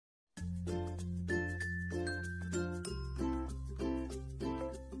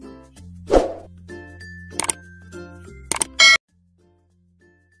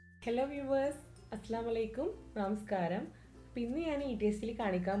Hello viewers, Assalamualaikum, നമസ്കാരം. ഇന്ന് ഞാൻ ഈ ടേസ്റ്റിൽ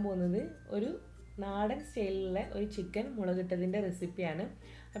കാണിക്കാൻ പോകുന്നത് ഒരു നാടൻ സ്റ്റൈലിലുള്ള ഒരു ചിക്കൻ മുളകിട്ടതിൻ്റെ റെസിപ്പിയാണ്.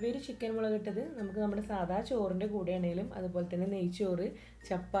 അപ്പോൾ ഈ ഒരു ചിക്കൻ മുളകിട്ടത് നമുക്ക് നമ്മുടെ സാധാ ചോറിൻ്റെ കൂടെ ആണെങ്കിലും അതുപോലെ തന്നെ നെയ്ച്ചോറ്,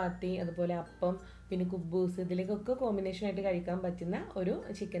 ചപ്പാത്തി, അതുപോലെ അപ്പം, പിന്നെ കുബ്ബൂസ് ഇതിലേക്കൊക്കെ കോമ്പിനേഷനായിട്ട് കഴിക്കാൻ പറ്റുന്ന ഒരു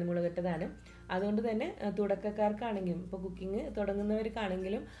ചിക്കൻ മുളകിട്ടതാണ്. അതുകൊണ്ട് തന്നെ തുടക്കക്കാർക്കാണെങ്കിലും ഇപ്പോൾ കുക്കിംഗ്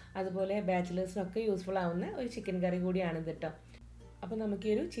തുടങ്ങുന്നവർക്കാണെങ്കിലും അതുപോലെ ബാച്ചിലേഴ്സിനൊക്കെ യൂസ്ഫുൾ ആവുന്ന ഒരു ചിക്കൻ കറി കൂടിയാണിത് കേട്ടോ. അപ്പോൾ നമുക്ക്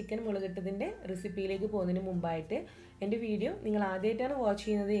ഈ ഒരു ചിക്കൻ മുളകിട്ടതിൻ്റെ റെസിപ്പിയിലേക്ക് പോകുന്നതിന് മുമ്പായിട്ട് എൻ്റെ വീഡിയോ നിങ്ങൾ ആദ്യമായിട്ടാണ് വാച്ച്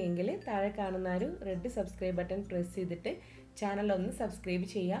ചെയ്യുന്നത് എങ്കിൽ താഴെ കാണുന്ന ഒരു റെഡ് സബ്സ്ക്രൈബ് ബട്ടൺ പ്രസ് ചെയ്തിട്ട് ചാനലൊന്ന് സബ്സ്ക്രൈബ്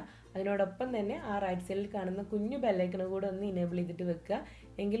ചെയ്യുക. അതിനോടൊപ്പം തന്നെ ആ റൈറ്റ് സൈഡിൽ കാണുന്ന കുഞ്ഞു ബെല്ലൈക്കൺ കൂടെ ഒന്ന് ഇനേബിൾ ചെയ്തിട്ട് വെക്കുക.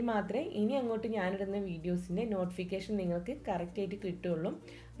 എങ്കിൽ മാത്രമേ ഇനി അങ്ങോട്ട് ഞാനിടുന്ന വീഡിയോസിൻ്റെ നോട്ടിഫിക്കേഷൻ നിങ്ങൾക്ക് കറക്റ്റായിട്ട് കിട്ടുള്ളൂ.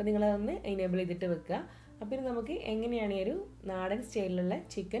 അപ്പോൾ നിങ്ങളതൊന്ന് ഇനേബിൾ ചെയ്തിട്ട് വെക്കുക. അപ്പോൾ ഇനി നമുക്ക് എങ്ങനെയാണ് ഈ ഒരു നാടൻ സ്റ്റൈലിലുള്ള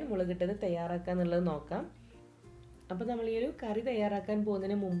ചിക്കൻ മുളകിട്ടത് തയ്യാറാക്കുക എന്നുള്ളത് നോക്കാം. അപ്പോൾ നമ്മൾ ഈ ഒരു കറി തയ്യാറാക്കാൻ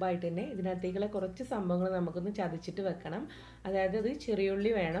പോകുന്നതിന് മുമ്പായിട്ട് തന്നെ ഇതിനകത്തേക്കുള്ള കുറച്ച് സംഭവങ്ങൾ നമുക്കൊന്ന് ചതച്ചിട്ട് വെക്കണം. അതായത് അത്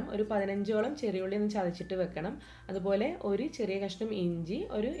ചെറിയുള്ളി വേണം, ഒരു 15ഓളം ചെറിയുള്ളി ഒന്ന് ചതച്ചിട്ട് വെക്കണം. അതുപോലെ ഒരു ചെറിയ കഷ്ണം ഇഞ്ചി,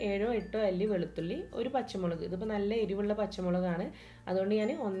 ഒരു 7-8 അല്ലി വെളുത്തുള്ളി, ഒരു പച്ചമുളക്. ഇതിപ്പോൾ നല്ല എരിവുള്ള പച്ചമുളകാണ്, അതുകൊണ്ട്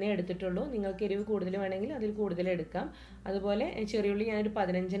ഞാൻ ഒന്നേ എടുത്തിട്ടുള്ളൂ. നിങ്ങൾക്ക് എരിവ് കൂടുതൽ വേണമെങ്കിൽ അതിൽ കൂടുതൽ എടുക്കാം. അതുപോലെ ചെറിയുള്ളി ഞാനൊരു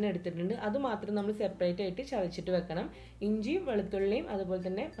 15 എടുത്തിട്ടുണ്ട്. അത് മാത്രം നമ്മൾ സെപ്പറേറ്റ് ആയിട്ട് ചതച്ചിട്ട് വെക്കണം. ഇഞ്ചിയും വെളുത്തുള്ളിയും അതുപോലെ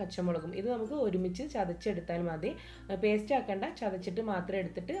തന്നെ പച്ചമുളകും ഇത് നമുക്ക് ഒരുമിച്ച് ചതച്ചെടുത്താൽ മതി. പേസ്റ്റ് ആക്കണ്ട, ചതച്ചിട്ട് മാത്രം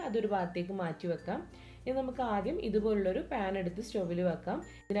എടുത്തിട്ട് അതൊരു ഭാഗത്തേക്ക് മാറ്റി വെക്കാം. ഇനി നമുക്ക് ആദ്യം ഇതുപോലുള്ളൊരു പാൻ എടുത്ത് സ്റ്റൗവിൽ വെക്കാം.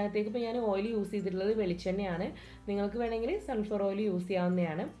 ഇതിനകത്തേക്ക് ഇപ്പോൾ ഞാൻ ഓയിൽ യൂസ് ചെയ്തിട്ടുള്ളത് വെളിച്ചെണ്ണയാണ്. നിങ്ങൾക്ക് വേണമെങ്കിൽ സൺഫ്ലവർ ഓയിൽ യൂസ്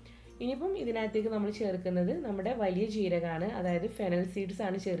ചെയ്യാവുന്നതാണ്. ഇനിയിപ്പം ഇതിനകത്തേക്ക് നമ്മൾ ചേർക്കുന്നത് നമ്മുടെ വലിയ ജീരകമാണ്, അതായത് ഫെനൽ സീഡ്സ്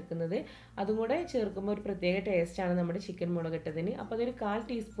ആണ് ചേർക്കുന്നത്. അതും കൂടെ ചേർക്കുമ്പോൾ ഒരു പ്രത്യേക ടേസ്റ്റാണ് നമ്മുടെ ചിക്കൻ മുളകിട്ടതിന്. അപ്പോൾ അതൊരു 1/4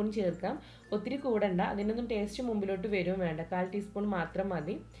 ടീസ്പൂൺ ചേർക്കാം. ഒത്തിരി കൂടണ്ട, അതിനൊന്നും ടേസ്റ്റ് മുമ്പിലോട്ട് വരും വേണ്ട, 1/4 ടീസ്പൂൺ മാത്രം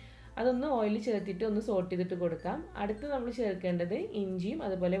മതി. അതൊന്ന് ഓയിൽ ചേർത്തിട്ട് ഒന്ന് സോട്ട് ചെയ്തിട്ട് കൊടുക്കാം. അടുത്ത് നമ്മൾ ചേർക്കേണ്ടത് ഇഞ്ചിയും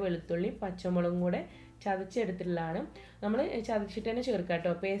അതുപോലെ വെളുത്തുള്ളിയും പച്ചമുളകും കൂടെ ചതച്ചെടുത്തിട്ടുള്ളതാണ്. നമ്മൾ ചതച്ചിട്ട് തന്നെ ചേർക്കാം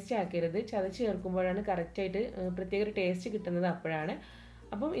കേട്ടോ, പേസ്റ്റ് ആക്കരുത്. ചതച്ച് ചേർക്കുമ്പോഴാണ് കറക്റ്റായിട്ട് പ്രത്യേക ഒരു ടേസ്റ്റ് കിട്ടുന്നത് അപ്പോഴാണ്.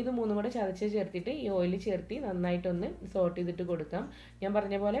 അപ്പം ഇത് മൂന്നും കൂടെ ചതച്ച് ചേർത്തിട്ട് ഈ ഓയിൽ ചേർത്തി നന്നായിട്ടൊന്ന് സോട്ട് ചെയ്തിട്ട് കൊടുക്കാം. ഞാൻ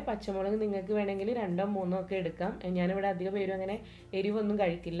പറഞ്ഞ പോലെ പച്ചമുളക് നിങ്ങൾക്ക് വേണമെങ്കിൽ 2-3 ഒക്കെ എടുക്കാം. ഞാനിവിടെ അധികം പേരും അങ്ങനെ എരിവൊന്നും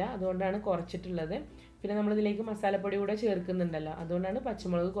കഴിക്കില്ല, അതുകൊണ്ടാണ് കുറച്ചിട്ടുള്ളത്. പിന്നെ നമ്മളിതിലേക്ക് മസാലപ്പൊടി കൂടെ ചേർക്കുന്നുണ്ടല്ലോ, അതുകൊണ്ടാണ്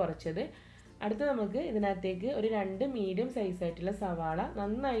പച്ചമുളക് കുറച്ചത്. അടുത്ത് നമുക്ക് ഇതിനകത്തേക്ക് ഒരു 2 മീഡിയം സൈസായിട്ടുള്ള സവാള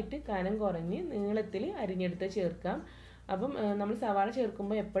നന്നായിട്ട് കനം കുറഞ്ഞ് നീളത്തിൽ അരിഞ്ഞെടുത്ത് ചേർക്കാം. അപ്പം നമ്മൾ സവാള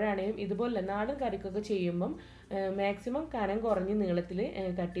ചേർക്കുമ്പോൾ എപ്പോഴാണെങ്കിലും ഇതുപോലെ നാടൻ കറിക്കൊക്കെ ചെയ്യുമ്പം മാക്സിമം കനം കുറഞ്ഞ് നീളത്തിൽ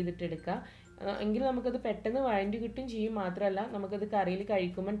കട്ട് ചെയ്തിട്ട് എടുക്കുക. എങ്കിൽ നമുക്കത് പെട്ടെന്ന് വഴണ്ടി കിട്ടും ചെയ്യും. മാത്രമല്ല നമുക്കത് കറിയിൽ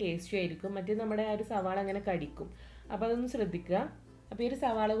കഴിക്കുമ്പം ടേസ്റ്റും ആയിരിക്കും. മറ്റേ നമ്മുടെ ആ ഒരു സവാള അങ്ങനെ കടിക്കും. അപ്പോൾ അതൊന്ന് ശ്രദ്ധിക്കുക. അപ്പോൾ ഈ ഒരു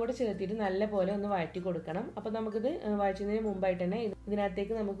സവാള കൂടെ ചേർത്തിട്ട് നല്ല പോലെ ഒന്ന് വഴറ്റി കൊടുക്കണം. അപ്പോൾ നമുക്കിത് വഴറ്റുന്നതിന് മുമ്പായിട്ട് തന്നെ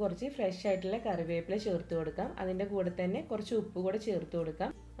ഇതിനകത്തേക്ക് നമുക്ക് കുറച്ച് ഫ്രഷ് ആയിട്ടുള്ള കറിവേപ്പില ചേർത്ത് കൊടുക്കാം. അതിൻ്റെ കൂടെ തന്നെ കുറച്ച് ഉപ്പ് കൂടെ ചേർത്ത്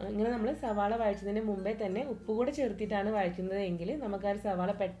കൊടുക്കാം. ഇങ്ങനെ നമ്മൾ സവാള വഴറ്റുന്നതിന് മുമ്പേ തന്നെ ഉപ്പ് കൂടെ ചേർത്തിട്ടാണ് വഴറ്റുന്നത് എങ്കിൽ നമുക്ക് ആ ഒരു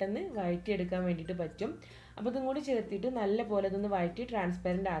സവാള പെട്ടെന്ന് വഴറ്റിയെടുക്കാൻ വേണ്ടിയിട്ട് പറ്റും. അപ്പോൾ ഇതും കൂടി ചേർത്തിട്ട് നല്ല പോലെ ഇതൊന്ന് വഴറ്റി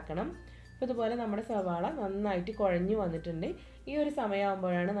ട്രാൻസ്പെറൻ്റ് ആക്കണം. അപ്പോൾ ഇതുപോലെ നമ്മുടെ സവാള നന്നായിട്ട് കുഴഞ്ഞു വന്നിട്ടുണ്ട്. ഈ ഒരു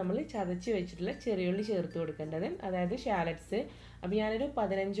സമയമാകുമ്പോഴാണ് നമ്മൾ ചതച്ച് വെച്ചിട്ടുള്ള ചെറിയുള്ളി ചേർത്ത് കൊടുക്കേണ്ടത്, അതായത് ഷാലറ്റ്സ്. അപ്പോൾ ഞാനൊരു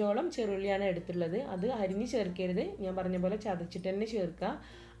 15ഓളം ചെറിയുള്ളിയാണ് എടുത്തുള്ളത്. അത് അരിഞ്ഞ് ചേർക്കരുത്, ഞാൻ പറഞ്ഞ പോലെ ചതച്ചിട്ട് തന്നെ ചേർക്കുക.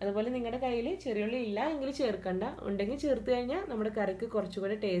 അതുപോലെ നിങ്ങളുടെ കയ്യിൽ ചെറിയുള്ളി ഇല്ല എങ്കിൽ ചേർക്കണ്ട, ഉണ്ടെങ്കിൽ ചേർത്ത് കഴിഞ്ഞാൽ നമ്മുടെ കറിക്ക്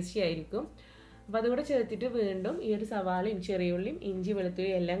കുറച്ചുകൂടെ ടേസ്റ്റി ആയിരിക്കും. അപ്പോൾ അതുകൂടെ ചേർത്തിട്ട് വീണ്ടും ഈ ഒരു സവാളയും ചെറിയുള്ളിയും ഇഞ്ചി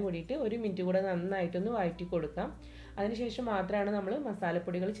വെളുത്തുള്ളി എല്ലാം കൂടിയിട്ട് 1 മിനിറ്റ് കൂടെ നന്നായിട്ടൊന്ന് വഴറ്റി കൊടുക്കാം. അതിനുശേഷം മാത്രമാണ് നമ്മൾ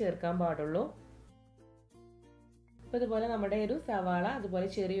മസാലപ്പൊടികൾ ചേർക്കാൻ പാടുള്ളൂ. അപ്പോൾ ഇതുപോലെ നമ്മുടെ ഒരു സവാള അതുപോലെ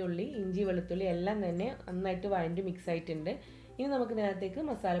ചെറിയുള്ളി ഇഞ്ചി വെളുത്തുള്ളി എല്ലാം തന്നെ നന്നായിട്ട് വഴറ്റി മിക്സ് ആയിട്ടുണ്ട്. ഇനി നമുക്ക് ഇതിനകത്തേക്ക്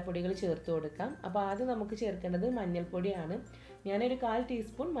മസാലപ്പൊടികൾ ചേർത്ത് കൊടുക്കാം. അപ്പോൾ ആദ്യം നമുക്ക് ചേർക്കേണ്ടത് മഞ്ഞൾപ്പൊടിയാണ്. ഞാനൊരു 1/4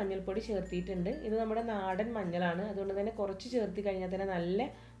 ടീസ്പൂൺ മഞ്ഞൾപ്പൊടി ചേർത്തിയിട്ടുണ്ട്. ഇത് നമ്മുടെ നാടൻ മഞ്ഞളാണ്, അതുകൊണ്ട് തന്നെ കുറച്ച് ചേർത്തി കഴിഞ്ഞാൽ തന്നെ നല്ല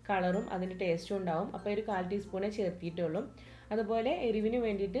കളറും അതിൻ്റെ ടേസ്റ്റും ഉണ്ടാവും. അപ്പോൾ ഒരു 1/4 ടീസ്പൂണേ ചേർത്തിയിട്ടുള്ളൂ. അതുപോലെ എരിവിന്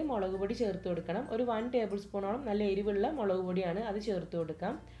വേണ്ടിയിട്ട് മുളക് പൊടി ചേർത്ത് കൊടുക്കണം. ഒരു 1 ടേബിൾ സ്പൂണോളം നല്ല എരിവുള്ള മുളക് പൊടിയാണ്, അത് ചേർത്ത്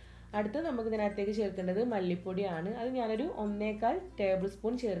കൊടുക്കാം. അടുത്ത് നമുക്ക് ഇതിനകത്തേക്ക് ചേർക്കേണ്ടത് മല്ലിപ്പൊടിയാണ്. അത് ഞാനൊരു 1.25 ടേബിൾ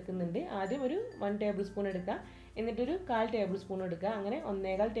സ്പൂൺ ചേർക്കുന്നുണ്ട്. ആദ്യം ഒരു 1 ടേബിൾ സ്പൂൺ എടുക്കുക, എന്നിട്ടൊരു 1/4 ടേബിൾ സ്പൂൺ എടുക്കുക. അങ്ങനെ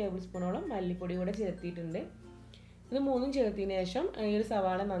 1.25 ടേബിൾ സ്പൂണോളം മല്ലിപ്പൊടി കൂടെ ചേർത്തിയിട്ടുണ്ട്. ഇത് മൂന്നും ചേർത്തതിന് ശേഷം ഈ ഒരു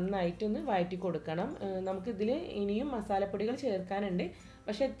സവാള നന്നായിട്ടൊന്ന് വഴറ്റി കൊടുക്കണം. നമുക്കിതിൽ ഇനിയും മസാലപ്പൊടികൾ ചേർക്കാനുണ്ട്,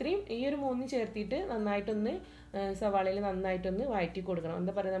 പക്ഷേ ഇത്രയും ഈ ഒരു 3 ചേർത്തിട്ട് നന്നായിട്ടൊന്ന് സവാളയിൽ നന്നായിട്ടൊന്ന് വഴറ്റി കൊടുക്കണം.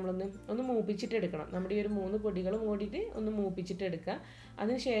 എന്താ പറയുക, നമ്മളൊന്ന് മൂപ്പിച്ചിട്ട് എടുക്കണം. നമ്മുടെ ഈ ഒരു 3 പൊടികളും കൂടിയിട്ട് ഒന്ന് മൂപ്പിച്ചിട്ട് എടുക്കുക.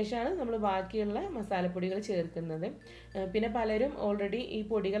 അതിന് ശേഷമാണ് നമ്മൾ ബാക്കിയുള്ള മസാലപ്പൊടികൾ ചേർക്കുന്നത്. പിന്നെ പലരും ഓൾറെഡി ഈ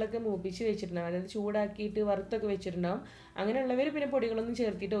പൊടികളൊക്കെ മൂപ്പിച്ച് വെച്ചിട്ടുണ്ടാവും, അതായത് ചൂടാക്കിയിട്ട് വറുത്തൊക്കെ വെച്ചിട്ടുണ്ടാവും. അങ്ങനെയുള്ളവർ പിന്നെ പൊടികളൊന്നും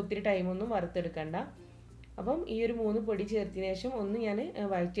ചേർത്തിട്ട് ഒത്തിരി ടൈമൊന്നും വറുത്തെടുക്കണ്ട. അപ്പം ഈ ഒരു 3 പൊടി ചേർത്തതിന് ശേഷം ഒന്ന് ഞാൻ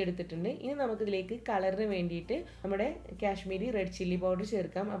വഴറ്റിയെടുത്തിട്ടുണ്ട്. ഇനി നമുക്കിതിലേക്ക് കളറിന് വേണ്ടിയിട്ട് നമ്മുടെ കാശ്മീരി റെഡ് ചില്ലി പൗഡർ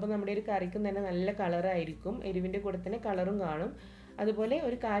ചേർക്കാം. അപ്പോൾ നമ്മുടെ ഒരു കറിക്കും തന്നെ നല്ല കളറായിരിക്കും, എരിവിൻ്റെ കൂടെ തന്നെ കളറും കാണും. അതുപോലെ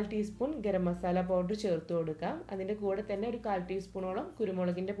ഒരു 1/4 ടീസ്പൂൺ ഗരം മസാല പൗഡർ ചേർത്ത് കൊടുക്കാം. അതിൻ്റെ കൂടെ തന്നെ ഒരു 1/4 ടീസ്പൂണോളം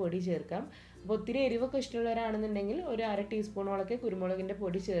കുരുമുളകിൻ്റെ പൊടി ചേർക്കാം. അപ്പോൾ ഒത്തിരി എരിവൊക്കെ ഇഷ്ടമുള്ളവരാണെന്നുണ്ടെങ്കിൽ ഒരു 1/2 ടീസ്പൂണോളൊക്കെ കുരുമുളകിൻ്റെ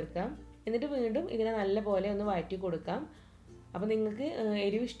പൊടി ചേർക്കാം. എന്നിട്ട് വീണ്ടും ഇതിനെ നല്ലപോലെ ഒന്ന് വഴറ്റി കൊടുക്കാം. അപ്പോൾ നിങ്ങൾക്ക്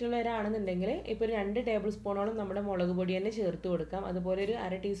എരിവ് ഇഷ്ടമുള്ളവരാണെന്നുണ്ടെങ്കിൽ ഇപ്പോൾ ഒരു 2 ടേബിൾ സ്പൂണോളം നമ്മുടെ മുളക് പൊടി തന്നെ ചേർത്ത് കൊടുക്കാം. അതുപോലെ ഒരു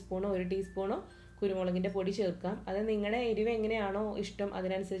 1/2 ടീസ്പൂണോ 1 ടീസ്പൂണോ കുരുമുളകിൻ്റെ പൊടി ചേർക്കാം. അത് നിങ്ങളുടെ എരിവ് എങ്ങനെയാണോ ഇഷ്ടം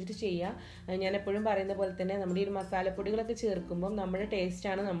അതിനനുസരിച്ചിട്ട് ചെയ്യുക. ഞാൻ എപ്പോഴും പറയുന്ന പോലെ തന്നെ നമ്മുടെ ഈ മസാലപ്പൊടികളൊക്കെ ചേർക്കുമ്പം നമ്മുടെ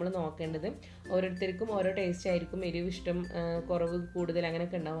ടേസ്റ്റാണ് നമ്മൾ നോക്കേണ്ടത്. ഓരോരുത്തർക്കും ഓരോ ടേസ്റ്റ് ആയിരിക്കും, എരിവ് ഇഷ്ടം കുറവ് കൂടുതൽ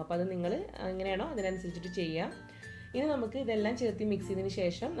അങ്ങനെയൊക്കെ ഉണ്ടാവും. അപ്പോൾ അത് നിങ്ങൾ എങ്ങനെയാണോ അതിനനുസരിച്ചിട്ട് ചെയ്യുക. ഇനി നമുക്ക് ഇതെല്ലാം ചേർത്ത് മിക്സ് ചെയ്തതിന്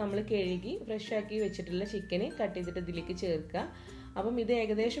ശേഷം നമ്മൾ കഴുകി ഫ്രഷ് ആക്കി വെച്ചിട്ടുള്ള ചിക്കന് കട്ട് ചെയ്തിട്ട് ഇതിലേക്ക് ചേർക്കുക. അപ്പം ഇത്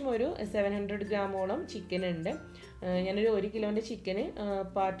ഏകദേശം ഒരു 700 ഗ്രാമോളം ചിക്കൻ ഉണ്ട്. ഞാനൊരു 1 കിലോൻ്റെ ചിക്കന്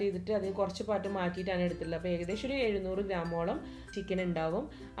പാർട്ട് ചെയ്തിട്ട് അതിന് കുറച്ച് പാർട്ട് മാറ്റിയിട്ടാണ് എടുത്തിട്ടുള്ളത്. അപ്പോൾ ഏകദേശം ഒരു 700 ഗ്രാമോളം ചിക്കൻ ഉണ്ടാവും.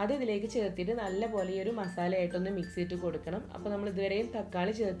 അത് ഇതിലേക്ക് ചേർത്തിട്ട് നല്ലപോലെ ഈ ഒരു മസാലയായിട്ടൊന്ന് മിക്സ് ചെയ്തിട്ട് കൊടുക്കണം. അപ്പോൾ നമ്മൾ ഇതുവരെയും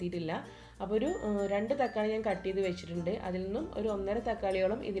തക്കാളി ചേർത്തിയിട്ടില്ല. അപ്പോൾ ഒരു 2 തക്കാളി ഞാൻ കട്ട് ചെയ്ത് വെച്ചിട്ടുണ്ട്. അതിൽ നിന്നും ഒരു 1.5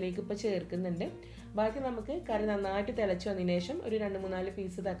 തക്കാളിയോളം ഇതിലേക്ക് ഇപ്പോൾ ചേർക്കുന്നുണ്ട്. ബാക്കി നമുക്ക് കറി നന്നായിട്ട് തിളച്ച് വന്നതിന് ശേഷം ഒരു 2-3-4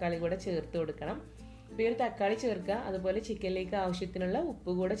 പീസ് തക്കാളി കൂടെ ചേർത്ത് കൊടുക്കണം. അപ്പോൾ ഈ ഒരു തക്കാളി ചേർക്കുക. അതുപോലെ ചിക്കനിലേക്ക് ആവശ്യത്തിനുള്ള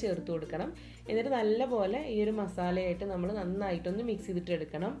ഉപ്പ് കൂടെ ചേർത്ത് കൊടുക്കണം. എന്നിട്ട് നല്ലപോലെ ഈ ഒരു മസാലയായിട്ട് നമ്മൾ നന്നായിട്ടൊന്ന് മിക്സ് ചെയ്തിട്ട്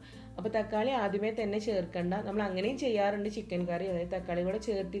എടുക്കണം. അപ്പോൾ തക്കാളി ആദ്യമേ തന്നെ ചേർക്കണ്ട. നമ്മൾ അങ്ങനെയും ചെയ്യാറുണ്ട് ചിക്കൻ കറി, അതായത് തക്കാളി കൂടെ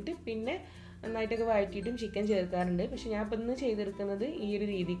ചേർത്തിട്ട് പിന്നെ നന്നായിട്ടൊക്കെ വഴറ്റിയിട്ടും ചിക്കൻ ചേർക്കാറുണ്ട്. പക്ഷെ ഞാൻ ഇപ്പം ഇന്ന് ചെയ്തെടുക്കുന്നത് ഈ ഒരു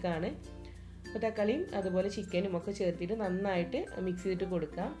രീതിക്കാണ്. അപ്പോൾ തക്കാളിയും അതുപോലെ ചിക്കനും ഒക്കെ ചേർത്തിട്ട് നന്നായിട്ട് മിക്സ് ചെയ്തിട്ട്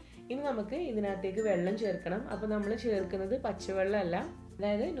കൊടുക്കാം. ഇനി നമുക്ക് ഇതിനകത്തേക്ക് വെള്ളം ചേർക്കണം. അപ്പോൾ നമ്മൾ ചേർക്കുന്നത് പച്ചവെള്ളമല്ല,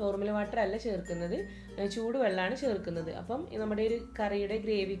 അതായത് നോർമൽ വാട്ടർ അല്ല ചേർക്കുന്നത്, ചൂടുവെള്ളമാണ് ചേർക്കുന്നത്. അപ്പം നമ്മുടെ ഒരു കറിയുടെ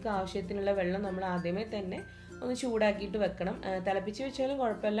ഗ്രേവിക്ക് ആവശ്യത്തിനുള്ള വെള്ളം നമ്മൾ ആദ്യമേ തന്നെ ഒന്ന് ചൂടാക്കിയിട്ട് വെക്കണം. തിളപ്പിച്ച് വെച്ചാലും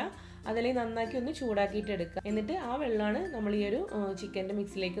കുഴപ്പമില്ല, അതിലേക്ക് നന്നാക്കി ഒന്ന് ചൂടാക്കിയിട്ട് എടുക്കുക. എന്നിട്ട് ആ വെള്ളമാണ് നമ്മൾ ഈ ഒരു ചിക്കൻ്റെ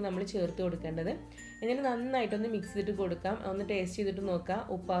മിക്സിലേക്ക് നമ്മൾ ചേർത്ത് കൊടുക്കേണ്ടത്. എന്നിട്ട് നന്നായിട്ടൊന്ന് മിക്സ് ചെയ്തിട്ട് കൊടുക്കാം. ഒന്ന് ടേസ്റ്റ് ചെയ്തിട്ട് നോക്കാം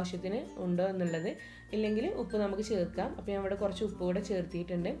ഉപ്പ് ആവശ്യത്തിന് ഉണ്ടോ എന്നുള്ളത്. ഇല്ലെങ്കിൽ ഉപ്പ് നമുക്ക് ചേർക്കാം. അപ്പോൾ ഞാൻ ഇവിടെ കുറച്ച് ഉപ്പ് കൂടെ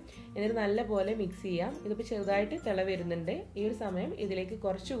ചേർത്തിയിട്ടുണ്ട്. എന്നിട്ട് നല്ലപോലെ മിക്സ് ചെയ്യാം. ഇതിപ്പോൾ ചെറുതായിട്ട് തിള വരുന്നുണ്ട്. ഈ ഒരു സമയം ഇതിലേക്ക്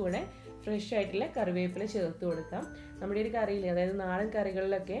കുറച്ചുകൂടെ ഫ്രഷ് ആയിട്ടുള്ള കറിവേപ്പില ചേർത്ത് കൊടുക്കാം. നമ്മുടെ ഒരു കറിയിൽ, അതായത് നാടൻ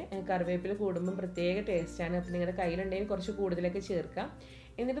കറികളിലൊക്കെ കറിവേപ്പില കൂടുമ്പം പ്രത്യേക ടേസ്റ്റാണ്. അപ്പോൾ നിങ്ങളുടെ കയ്യിലുണ്ടെങ്കിൽ കുറച്ച് കൂടുതലൊക്കെ ചേർക്കാം.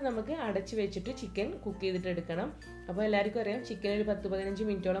 എന്നിട്ട് നമുക്ക് അടച്ച് വെച്ചിട്ട് ചിക്കൻ കുക്ക് ചെയ്തിട്ട് എടുക്കണം. അപ്പോൾ എല്ലാവർക്കും അറിയാം ചിക്കൻ ഒരു 10-15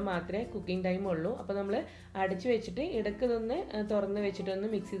 മിനിറ്റോളം മാത്രമേ കുക്കിംഗ് ടൈം ഉള്ളൂ. അപ്പോൾ നമ്മൾ അടച്ച് വെച്ചിട്ട് ഇടയ്ക്ക് ഇതൊന്ന് തുറന്ന് വെച്ചിട്ടൊന്ന്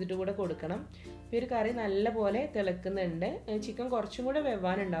മിക്സ് ചെയ്തിട്ട് കൂടെ കൊടുക്കണം. ഈ ഒരു കറി നല്ലപോലെ തിളക്കുന്നുണ്ട്. ചിക്കൻ കുറച്ചും കൂടെ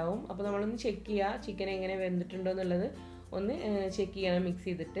വെവാനുണ്ടാവും. അപ്പോൾ നമ്മളൊന്ന് ചെക്ക് ചെയ്യുക ചിക്കൻ എങ്ങനെ വെന്തിട്ടുണ്ടോ എന്നുള്ളത് ഒന്ന് ചെക്ക് ചെയ്യണം മിക്സ്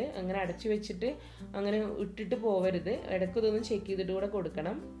ചെയ്തിട്ട്. അങ്ങനെ അടച്ചു വെച്ചിട്ട് അങ്ങനെ ഇട്ടിട്ട് പോവരുത്, ഇടയ്ക്ക് ഇതൊന്ന് ചെക്ക് ചെയ്തിട്ട് കൂടെ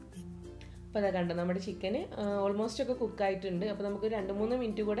കൊടുക്കണം. അപ്പോൾ അതാ കണ്ടോ നമ്മുടെ ചിക്കന് ഓൾമോസ്റ്റ് ഒക്കെ കുക്കായിട്ടുണ്ട്. അപ്പോൾ നമുക്ക് 2-3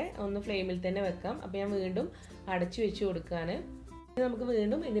 മിനിറ്റ് കൂടെ ഒന്ന് ഫ്ലെയിമിൽ തന്നെ വെക്കാം. അപ്പോൾ ഞാൻ വീണ്ടും അടച്ചു വെച്ച് കൊടുക്കുകയാണ്. നമുക്ക്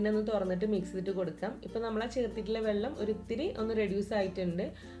വീണ്ടും ഇതിനൊന്ന് തുറന്നിട്ട് മിക്സ് ചെയ്തിട്ട് കൊടുക്കാം. ഇപ്പോൾ നമ്മൾ ആ ചേർത്തിട്ടുള്ള വെള്ളം ഒരിത്തിരി ഒന്ന് റെഡ്യൂസ് ആയിട്ടുണ്ട്.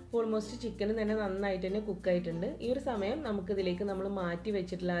 ഓൾമോസ്റ്റ് ചിക്കന് തന്നെ നന്നായിട്ട് തന്നെ കുക്കായിട്ടുണ്ട്. ഈ ഒരു സമയം നമുക്കിതിലേക്ക് നമ്മൾ മാറ്റി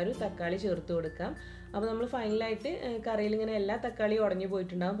വെച്ചിട്ടുള്ള ആ ഒരു തക്കാളി ചേർത്ത് കൊടുക്കാം. അപ്പോൾ നമ്മൾ ഫൈനലായിട്ട് കറിയിൽ ഇങ്ങനെ എല്ലാ തക്കാളിയും ഉടഞ്ഞു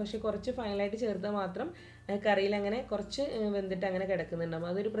പോയിട്ടുണ്ടാകും. പക്ഷേ കുറച്ച് ഫൈനലായിട്ട് ചേർത്താൽ മാത്രം കറിയിൽ അങ്ങനെ കുറച്ച് വെന്തിട്ട് അങ്ങനെ കിടക്കുന്നുണ്ടാകും.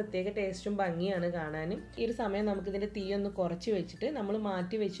 അതൊരു പ്രത്യേക ടേസ്റ്റും ഭംഗിയാണ് കാണാനും. ഈ ഒരു സമയം നമുക്കിതിൻ്റെ തീ ഒന്ന് കുറച്ച് വെച്ചിട്ട് നമ്മൾ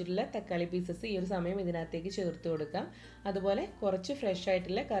മാറ്റി വെച്ചിട്ടുള്ള തക്കാളി പീസസ് ഈ ഒരു സമയം ഇതിനകത്തേക്ക് ചേർത്ത് കൊടുക്കാം. അതുപോലെ കുറച്ച് ഫ്രഷ്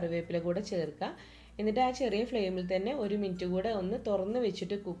ആയിട്ടുള്ള കറിവേപ്പില കൂടെ ചേർക്കാം. എന്നിട്ട് ആ ചെറിയ ഫ്ലെയിമിൽ തന്നെ 1 മിനിറ്റ് കൂടെ ഒന്ന് തുറന്ന്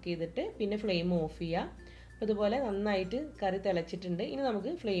വെച്ചിട്ട് കുക്ക് ചെയ്തിട്ട് പിന്നെ ഫ്ലെയിം ഓഫ് ചെയ്യാം. അപ്പോൾ ഇതുപോലെ നന്നായിട്ട് കറി തിളച്ചിട്ടുണ്ട്. ഇനി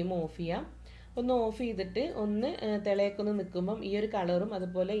നമുക്ക് ഫ്ലെയിം ഓഫ് ചെയ്യാം. ഒന്ന് ഓഫ് ചെയ്തിട്ട് ഒന്ന് തിളയൊക്കെ ഒന്ന് നിൽക്കുമ്പം ഈ ഒരു കളറും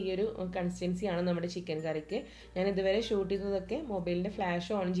അതുപോലെ ഈ ഒരു കൺസിസ്റ്റൻസിയാണ് നമ്മുടെ ചിക്കൻ കറിക്ക്. ഞാൻ ഇതുവരെ ഷൂട്ട് ചെയ്തതൊക്കെ മൊബൈലിൻ്റെ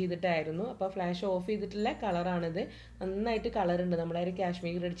ഫ്ലാഷ് ഓൺ ചെയ്തിട്ടായിരുന്നു. അപ്പോൾ ഫ്ലാഷ് ഓഫ് ചെയ്തിട്ടുള്ള കളറാണിത്. നന്നായിട്ട് കളറുണ്ട്. നമ്മുടെ ഒരു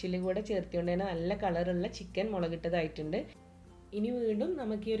കാശ്മീരി റെഡ് ചില്ലി കൂടെ ചേർത്തുകൊണ്ട് തന്നെ നല്ല കളറുള്ള ചിക്കൻ മുളകിട്ടതായിട്ടുണ്ട്. ഇനി വീണ്ടും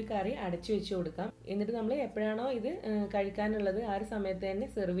നമുക്ക് ഈ ഒരു കറി അടച്ചു വെച്ച് കൊടുക്കാം. എന്നിട്ട് നമ്മൾ എപ്പോഴാണോ ഇത് കഴിക്കാനുള്ളത് ആ ഒരു സമയത്ത് തന്നെ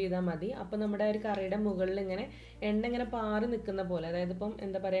സെർവ് ചെയ്താൽ മതി. അപ്പോൾ നമ്മുടെ ഒരു കറിയുടെ മുകളിൽ ഇങ്ങനെ എണ്ണ ഇങ്ങനെ പാറി നിൽക്കുന്ന പോലെ, അതായത് ഇപ്പം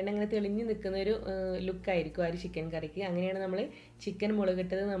എന്താ പറയുക, എണ്ണ ഇങ്ങനെ തെളിഞ്ഞ് നിൽക്കുന്ന ഒരു ലുക്കായിരിക്കും ആ ഒരു ചിക്കൻ കറിക്ക്. അങ്ങനെയാണ് നമ്മൾ ചിക്കൻ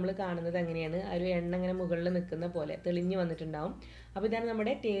മുളകിട്ടത് നമ്മൾ കാണുന്നത്. അങ്ങനെയാണ് ആ ഒരു എണ്ണ ഇങ്ങനെ മുകളിൽ നിൽക്കുന്ന പോലെ തെളിഞ്ഞ് വന്നിട്ടുണ്ടാവും. അപ്പോൾ ഇതാണ്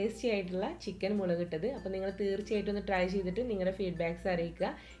നമ്മുടെ ടേസ്റ്റി ആയിട്ടുള്ള ചിക്കൻ മുളകിട്ടത്. അപ്പോൾ നിങ്ങൾ തീർച്ചയായിട്ടും ഒന്ന് ട്രൈ ചെയ്തിട്ട് നിങ്ങളുടെ ഫീഡ്ബാക്ക്സ് അറിയിക്കുക.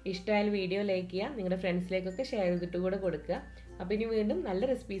 ഇഷ്ടമായാൽ വീഡിയോ ലൈക്ക് ചെയ്യുക, നിങ്ങളുടെ ഫ്രണ്ട്സിലേക്കൊക്കെ ഷെയർ ചെയ്തിട്ട് കൂടെ കൊടുക്കുക. അപ്പോൾ ഇനി വീണ്ടും നല്ല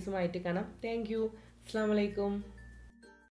റെസിപ്പീസുമായിട്ട് കാണാം. Thank you. അസ്സലാമു അലൈക്കും.